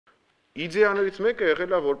Իդեաներից մեկը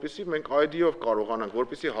եղել է, որպեսզի մենք ID-ով կարողանանք,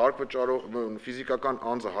 որպեսզի հարկ վճարող ֆիզիկական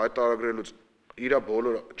անձը հայտարարելուց իր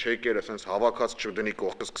բոլոր չեկերը sense հավաքած չդնի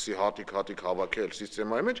կողքը սկսի հատիկ հավաքել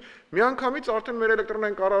համակարգի մեջ, միանգամից արդեն մեր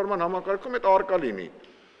էլեկտրոնային կառավարման համակարգում այդ արկա լինի։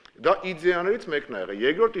 Դա իդեաներից մեկն է եղել։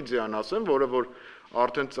 Երկրորդ իդեան ասեմ, որը որ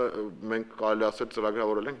արդեն մենք կարելի ասել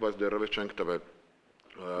ծրագրավորել ենք, բայց դեռևս չենք տվել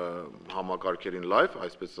համակարգերին live,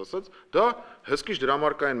 այսպես ասած, դա հսկիչ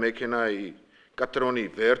դրամարկային մեքենայի կտրոնի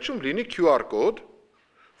վերջում լինի QR կոդ,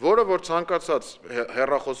 որը որ ցանկացած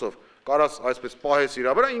հեռախոսով կարաս այսպես պահես իր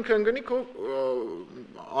վրա, ինքը ընկնի քո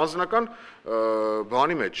անձնական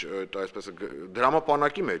բանի մեջ, այսպես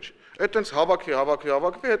դրամապանակի մեջ։ Այդ տենց հավաքի,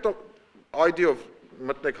 հետո ID-ով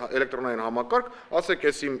մտնեք էլեկտրոնային համակարգ, ասեք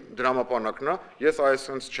ես իմ դրամապանակն է, ես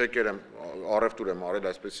այսպես չեկեր եմ առևտուր եմ արել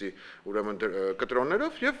այսպեսի ուրեմն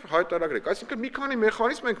կտրոններով եւ հայտարարեք։ Այսինքն մի քանի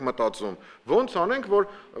մեխանիզմ ենք մտածում, ոնց անենք,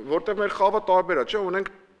 որտեղ մեր խավը տարբեր է, չէ՞,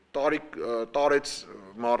 ունենք տարեց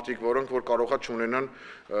մարդիկ, որոնք որ կարողա չունենան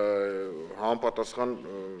համապատասխան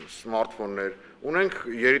սմարթֆոններ, ունենք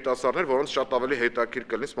երիտասարդներ, որոնց շատ ավելի հետաքրքիր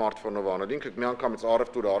կլինի սմարթֆոնով անել, ինքը միանգամից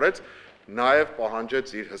առևտուր արեց, նաև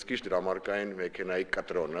պահանջեց իր հսկիչ դրամարկային մեքենայի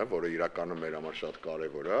կտրոնը, որը իրականում մեր համար շատ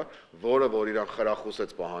կարևոր է, որը որ իրան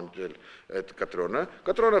խրախուսեց պահանջել այդ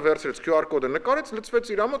կտրոնը վերցրեց QR կոդը նկարեց,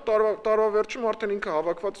 լցվեց իր մոտ, տարվա վերջում արդեն ինքը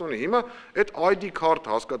հավաքված ունի։ Հիմա այդ ID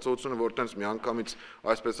card հասկացությունը, որ տենց միանգամից,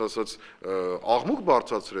 այսպես ասած, աղմուկ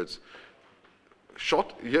բարձրացրեց,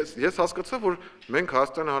 շատ ես հասկացա, որ մենք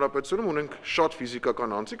Հայաստանի Հանրապետությունում ունենք շատ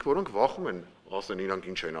ֆիզիկական անձիկ, որոնք վախում են, ասեն իրանք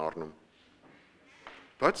ինչ են առնում։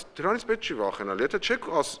 Բայց դրանից պետք չի վախենալ,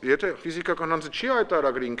 եթե ֆիզիկական անձը չի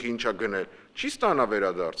հայտարարագրի ինքը ինչա գնել, չի ստանա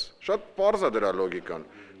վերադարձ, շատ պարզ է դրա լոգիկան,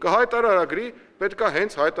 կհայտարարագրի, պետքա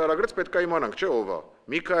հենց հայտարարագրեց, պետքա իմանանք, չէ ով է,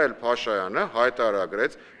 Միքայել Փաշայանը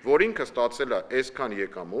հայտարարագրեց, որ ինքը ստացել է այսքան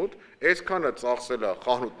եկամուտ, այսքանը ծախսել է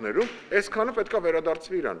խանութներում, այսքանը պետքա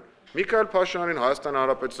վերադարձվի իրան։ Միքայել Փաշյանին Հայաստան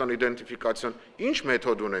Հանրապետության իդենտիֆիկացիոն ինչ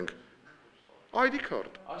մեթոդ ունենք։ ID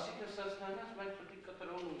card։ Այսինքն սասնանաց մենք պետք է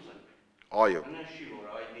կտրոն ուզենք։ Այո։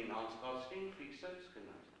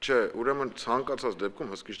 Չէ, ուրեմն ցանկացած դեպքում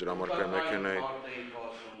հսկիչ դրամարկային մեքենայի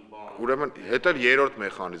ուրեմն հետ էլ երրորդ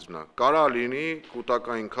մեխանիզմն է։ Կարա լինի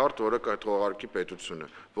կուտակային քարտ, որը կթողարկի պետությունը,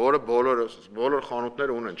 որը բոլոր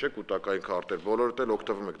խանութները ունեն, չէ, կուտակային քարտեր, բոլորդ էլ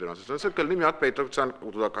օգտվում եք դրանից։ Այսինքն էլ կլինի մի հատ պետության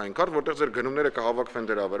կուտակային քարտ, որտեղ ձեր գնումները կհավաքվեն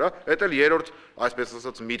դրա վրա։ Այդ էլ երրորդ, այսպես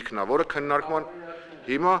ասած, միտքն է, որը քննարկման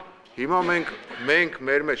հիմա մենք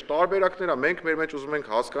մեր մեջ տարբերակներ, մենք մեր մեջ ուզում ենք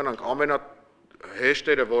հասկանանք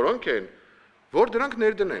ամենահեշտերը որոնք են, որ դրանք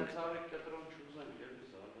ներդնենք։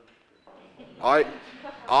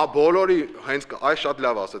 Բոլորի, հենց այս շատ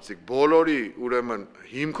լավ ասացիք, բոլորի ուրեմն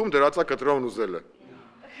հիմքում դրած է կտրոն ուզելը։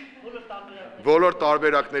 Բոլոր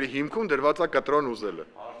տարբերակների հիմքում դրված է կտրոն ուզելը։